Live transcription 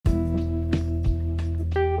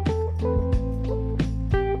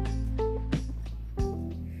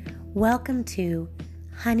Welcome to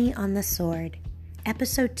Honey on the Sword,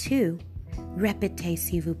 Episode 2,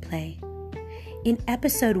 Repetez, vous plait. In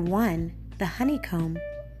Episode 1, The Honeycomb,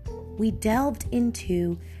 we delved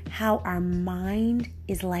into how our mind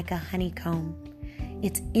is like a honeycomb.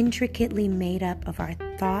 It's intricately made up of our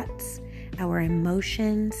thoughts, our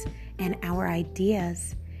emotions, and our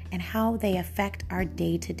ideas, and how they affect our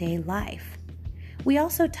day-to-day life. We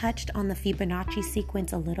also touched on the Fibonacci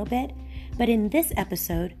sequence a little bit, but in this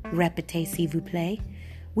episode, Repetez, vous plait,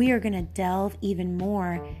 we are going to delve even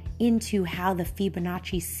more into how the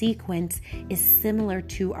Fibonacci sequence is similar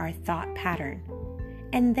to our thought pattern.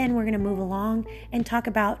 And then we're going to move along and talk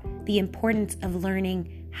about the importance of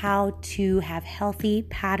learning how to have healthy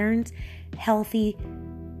patterns, healthy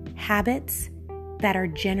habits that are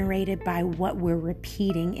generated by what we're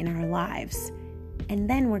repeating in our lives. And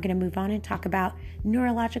then we're going to move on and talk about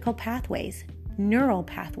neurological pathways, neural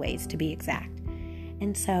pathways to be exact.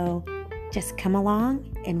 And so just come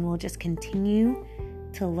along and we'll just continue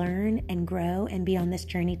to learn and grow and be on this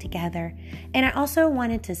journey together. And I also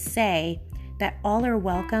wanted to say that all are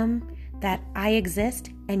welcome, that I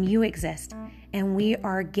exist and you exist. And we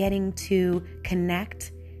are getting to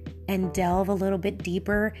connect and delve a little bit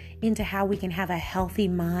deeper into how we can have a healthy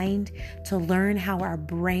mind, to learn how our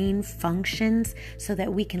brain functions so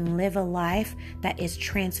that we can live a life that is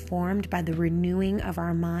transformed by the renewing of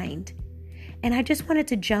our mind. And I just wanted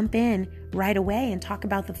to jump in right away and talk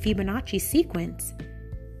about the Fibonacci sequence.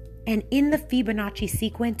 And in the Fibonacci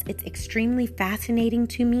sequence, it's extremely fascinating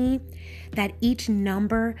to me that each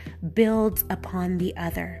number builds upon the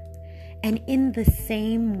other. And in the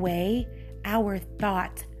same way, our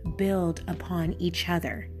thoughts build upon each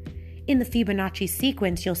other. In the Fibonacci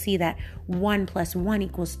sequence, you'll see that 1 plus 1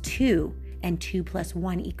 equals 2, and 2 plus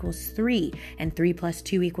 1 equals 3, and 3 plus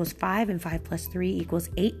 2 equals 5, and 5 plus 3 equals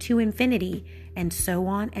 8 to infinity, and so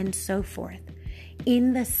on and so forth.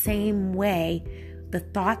 In the same way, the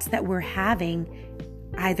thoughts that we're having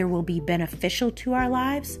either will be beneficial to our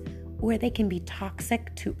lives or they can be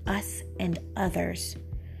toxic to us and others.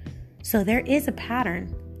 So there is a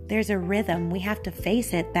pattern. There's a rhythm. We have to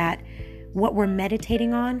face it that what we're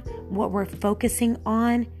meditating on, what we're focusing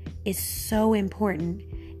on is so important.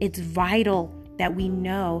 It's vital that we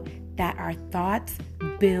know that our thoughts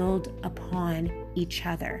build upon each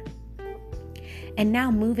other. And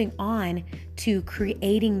now moving on to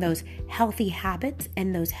creating those healthy habits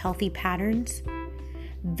and those healthy patterns.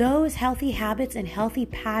 Those healthy habits and healthy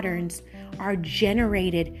patterns are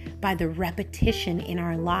generated by the repetition in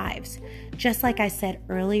our lives. Just like I said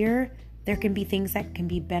earlier, there can be things that can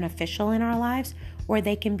be beneficial in our lives or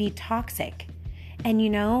they can be toxic. And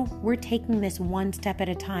we're taking this one step at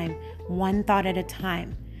a time, one thought at a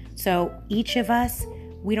time. So each of us,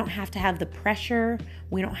 we don't have to have the pressure.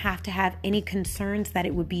 We don't have to have any concerns that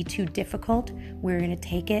it would be too difficult. We're going to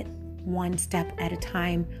take it one step at a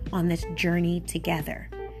time on this journey together.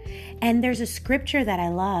 And there's a scripture that I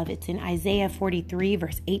love. It's in Isaiah 43,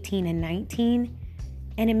 verse 18 and 19.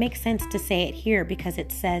 And it makes sense to say it here because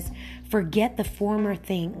it says, "Forget the former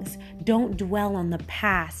things. Don't dwell on the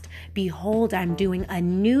past. Behold, I'm doing a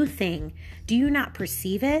new thing. Do you not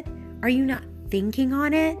perceive it? Are you not thinking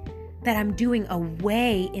on it? That I'm doing a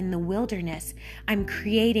way in the wilderness. I'm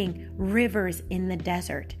creating rivers in the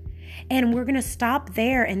desert." And we're going to stop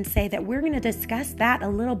there and say that we're going to discuss that a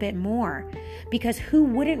little bit more, because who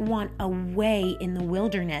wouldn't want a way in the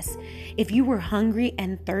wilderness? If you were hungry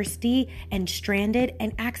and thirsty and stranded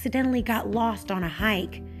and accidentally got lost on a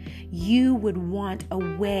hike, you would want a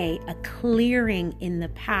way, a clearing in the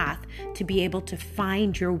path to be able to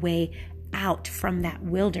find your way out from that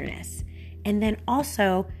wilderness. And then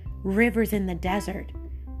also rivers in the desert.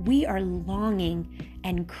 We are longing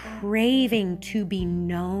and craving to be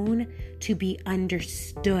known, to be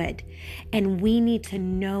understood. And we need to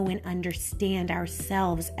know and understand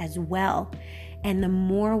ourselves as well. And the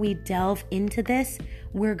more we delve into this,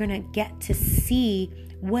 we're going to get to see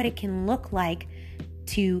what it can look like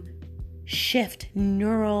to shift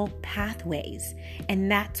neural pathways. And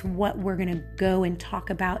that's what we're going to go and talk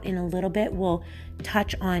about in a little bit. We'll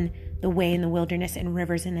touch on the way in the wilderness and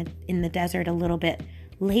rivers in the desert a little bit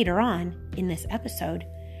later on in this episode.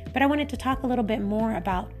 But I wanted to talk a little bit more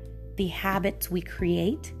about the habits we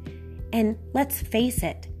create. And let's face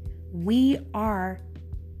it, we are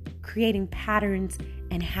creating patterns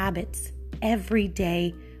and habits every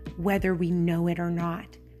day, whether we know it or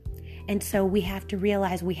not. And so we have to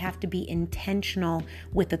realize we have to be intentional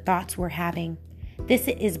with the thoughts we're having. This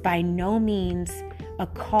is by no means a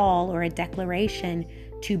call or a declaration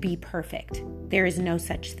to be perfect. There is no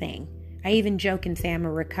such thing. I even joke and say I'm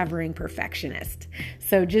a recovering perfectionist.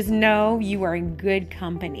 So just know you are in good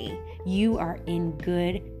company. you are in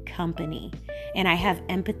good company. And I have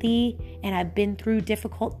empathy, and I've been through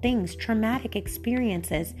difficult things, traumatic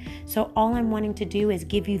experiences. So all I'm wanting to do is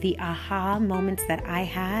give you the aha moments that I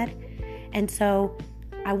had. And so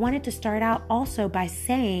I wanted to start out also by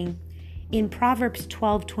saying in Proverbs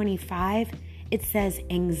 12:25, it says,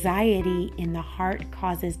 anxiety in the heart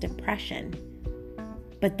causes depression.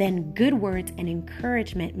 But then good words and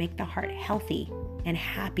encouragement make the heart healthy and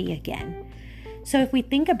happy again. So if we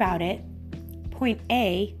think about it, point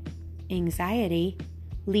A, anxiety,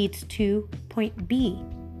 leads to point B,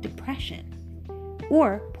 depression.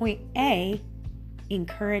 Or point A,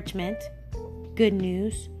 encouragement, good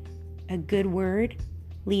news, a good word,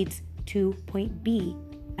 leads to point B,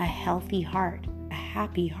 a healthy heart, a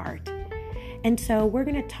happy heart. And so we're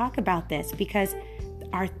going to talk about this because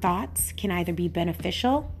our thoughts can either be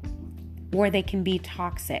beneficial or they can be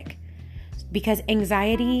toxic. Because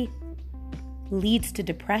anxiety leads to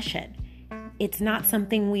depression. It's not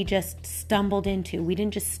something we just stumbled into. We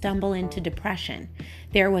didn't just stumble into depression.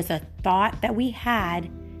 There was a thought that we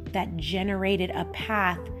had that generated a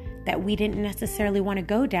path that we didn't necessarily want to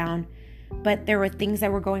go down, but there were things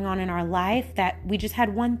that were going on in our life that we just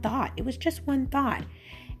had one thought. It was just one thought.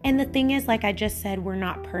 And the thing is, like I just said, we're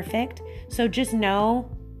not perfect. So just know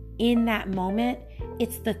in that moment,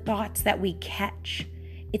 it's the thoughts that we catch.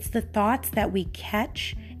 It's the thoughts that we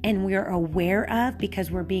catch and we're aware of because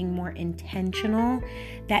we're being more intentional,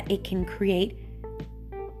 that it can create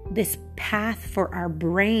this path for our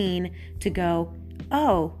brain to go,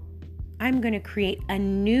 oh, I'm going to create a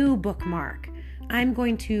new bookmark. I'm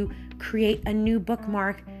going to create a new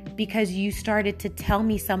bookmark because you started to tell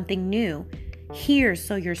me something new. Here,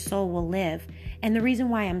 so your soul will live. And the reason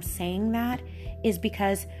why I'm saying that is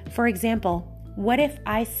because, for example, what if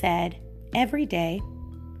I said every day,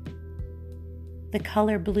 the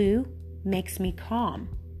color blue makes me calm?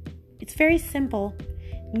 It's very simple.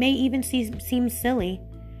 It may even seem silly,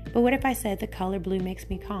 but what if I said the color blue makes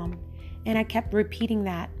me calm? And I kept repeating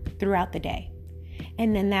that throughout the day.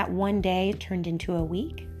 And then that one day turned into a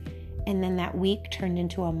week. And then that week turned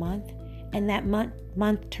into a month. And that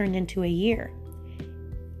month turned into a year.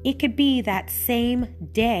 It could be that same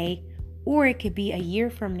day, or it could be a year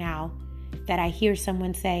from now that I hear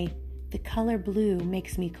someone say, the color blue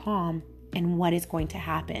makes me calm, and what is going to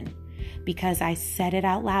happen? Because I said it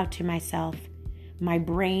out loud to myself. My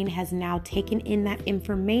brain has now taken in that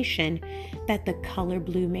information that the color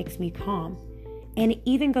blue makes me calm. And it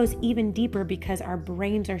even goes even deeper because our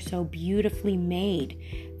brains are so beautifully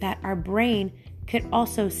made that our brain could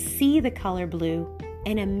also see the color blue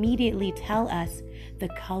and immediately tell us the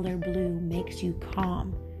color blue makes you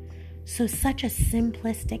calm. So such a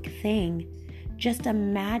simplistic thing. Just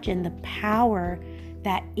imagine the power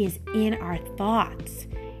that is in our thoughts.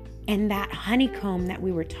 And that honeycomb that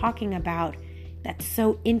we were talking about, that's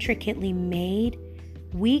so intricately made,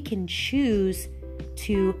 we can choose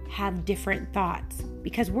to have different thoughts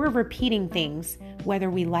because we're repeating things whether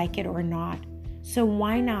we like it or not. So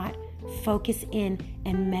why not focus in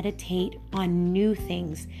and meditate on new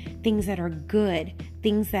things, things that are good,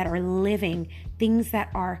 things that are living, things that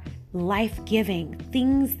are life-giving,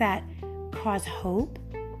 things that cause hope,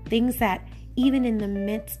 things that even in the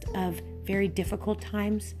midst of very difficult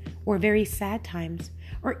times or very sad times,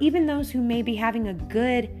 or even those who may be having a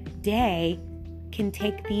good day can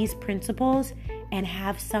take these principles and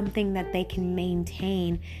have something that they can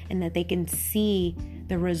maintain and that they can see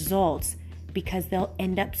the results, because they'll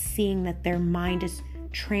end up seeing that their mind is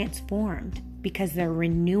transformed because they're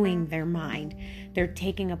renewing their mind. They're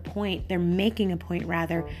making a point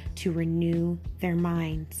to renew their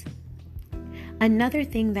minds. Another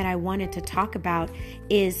thing that I wanted to talk about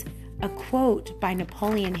is a quote by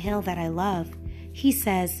Napoleon Hill that I love. He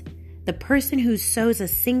says, "The person who sows a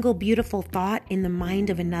single beautiful thought in the mind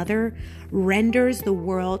of another renders the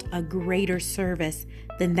world a greater service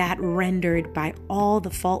than that rendered by all the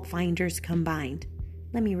fault finders combined."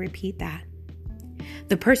 Let me repeat that.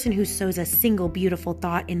 The person who sows a single beautiful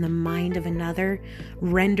thought in the mind of another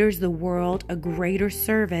renders the world a greater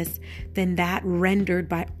service than that rendered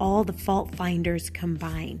by all the fault finders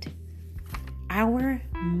combined. Our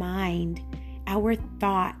mind, our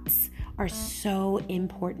thoughts are so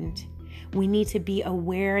important. We need to be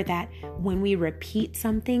aware that when we repeat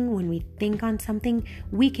something, when we think on something,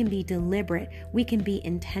 we can be deliberate, we can be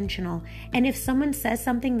intentional. And if someone says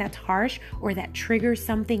something that's harsh or that triggers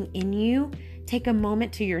something in you, take a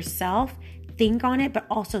moment to yourself, think on it, but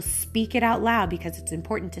also speak it out loud, because it's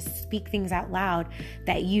important to speak things out loud,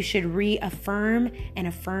 that you should reaffirm and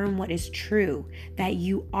affirm what is true, that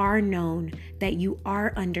you are known, that you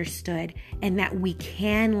are understood, and that we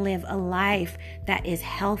can live a life that is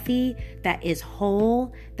healthy, that is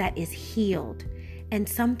whole, that is healed. And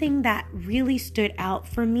something that really stood out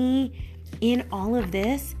for me in all of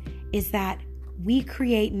this is that we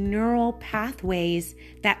create neural pathways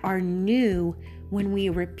that are new when we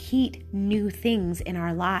repeat new things in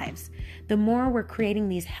our lives. The more we're creating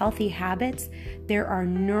these healthy habits, there are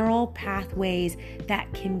neural pathways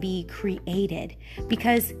that can be created,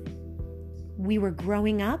 because we were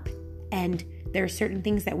growing up and there are certain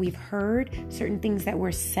things that we've heard, certain things that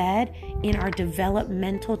were said in our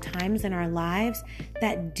developmental times in our lives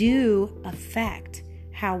that do affect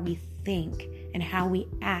how we think and how we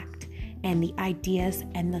act, and the ideas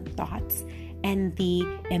and the thoughts and the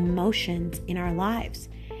emotions in our lives.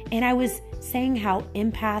 And I was saying how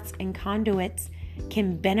empaths and conduits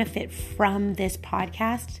can benefit from this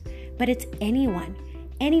podcast, but it's anyone.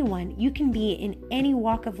 You can be in any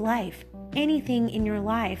walk of life, anything in your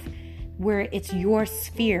life where it's your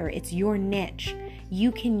sphere, it's your niche.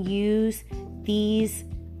 You can use these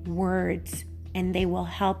words and they will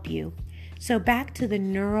help you. So back to the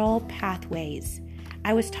neural pathways.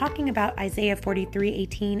 I was talking about Isaiah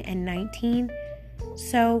 43:18 and 19.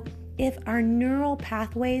 So if our neural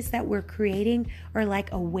pathways that we're creating are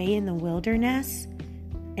like a way in the wilderness,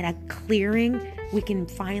 in a clearing, we can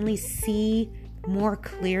finally see more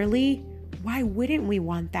clearly, why wouldn't we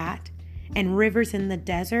want that? And rivers in the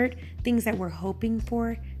desert, things that we're hoping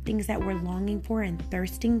for, things that we're longing for and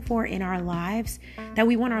thirsting for in our lives, that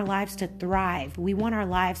we want our lives to thrive. We want our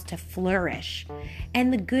lives to flourish.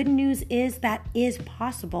 And the good news is that is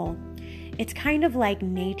possible. It's kind of like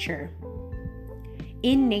nature.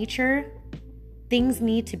 In nature, things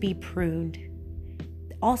need to be pruned.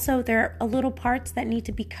 Also, there are little parts that need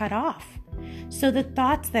to be cut off. So the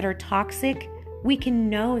thoughts that are toxic, we can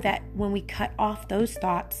know that when we cut off those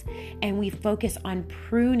thoughts and we focus on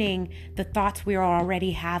pruning the thoughts we are already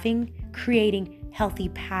having, creating healthy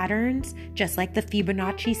patterns, just like the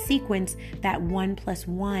Fibonacci sequence, that 1 +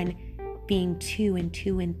 1 being 2 and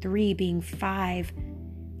 2 and 3 being 5.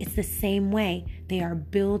 It's the same way. They are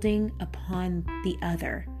building upon the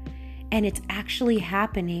other. And it's actually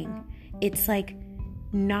happening. It's like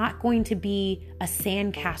not going to be a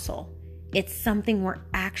sandcastle. It's something we're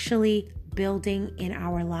actually building in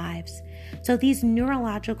our lives. So these neural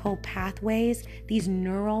pathways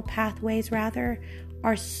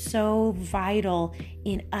are so vital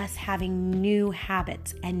in us having new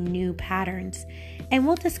habits and new patterns. And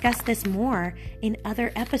we'll discuss this more in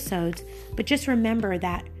other episodes, but just remember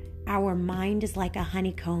that our mind is like a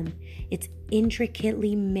honeycomb. It's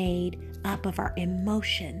intricately made up of our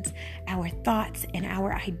emotions, our thoughts, and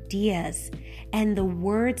our ideas. And the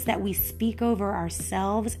words that we speak over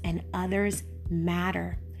ourselves and others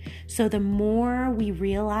matter. So the more we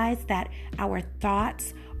realize that our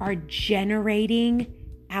thoughts are generating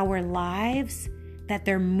our lives, that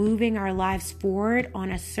they're moving our lives forward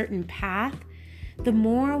on a certain path, the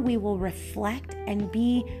more we will reflect and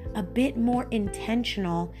be a bit more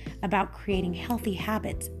intentional about creating healthy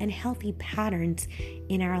habits and healthy patterns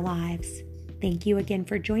in our lives. Thank you again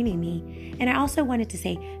for joining me. And I also wanted to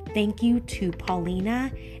say thank you to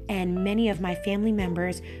Paulina and many of my family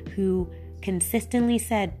members who consistently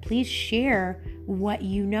said, please share what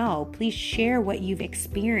you know. Please share what you've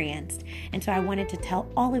experienced. And so I wanted to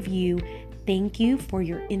tell all of you, thank you for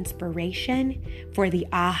your inspiration, for the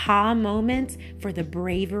aha moments, for the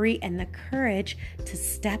bravery and the courage to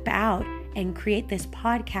step out and create this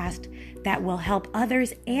podcast that will help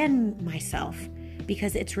others and myself,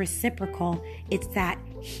 because it's reciprocal. It's that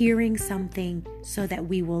hearing something so that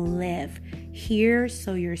we will live. Hear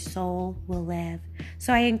so your soul will live.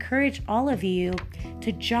 So I encourage all of you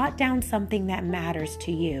to jot down something that matters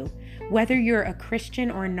to you. Whether you're a Christian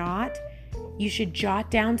or not, you should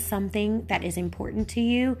jot down something that is important to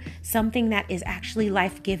you, something that is actually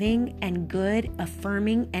life-giving and good,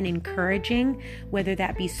 affirming and encouraging, whether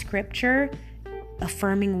that be scripture,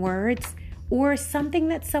 affirming words, or something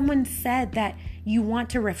that someone said that you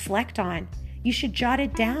want to reflect on. You should jot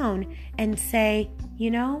it down and say,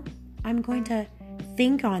 I'm going to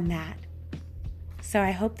think on that. So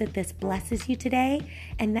I hope that this blesses you today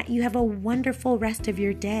and that you have a wonderful rest of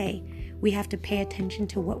your day. We have to pay attention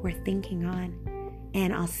to what we're thinking on.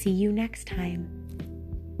 And I'll see you next time.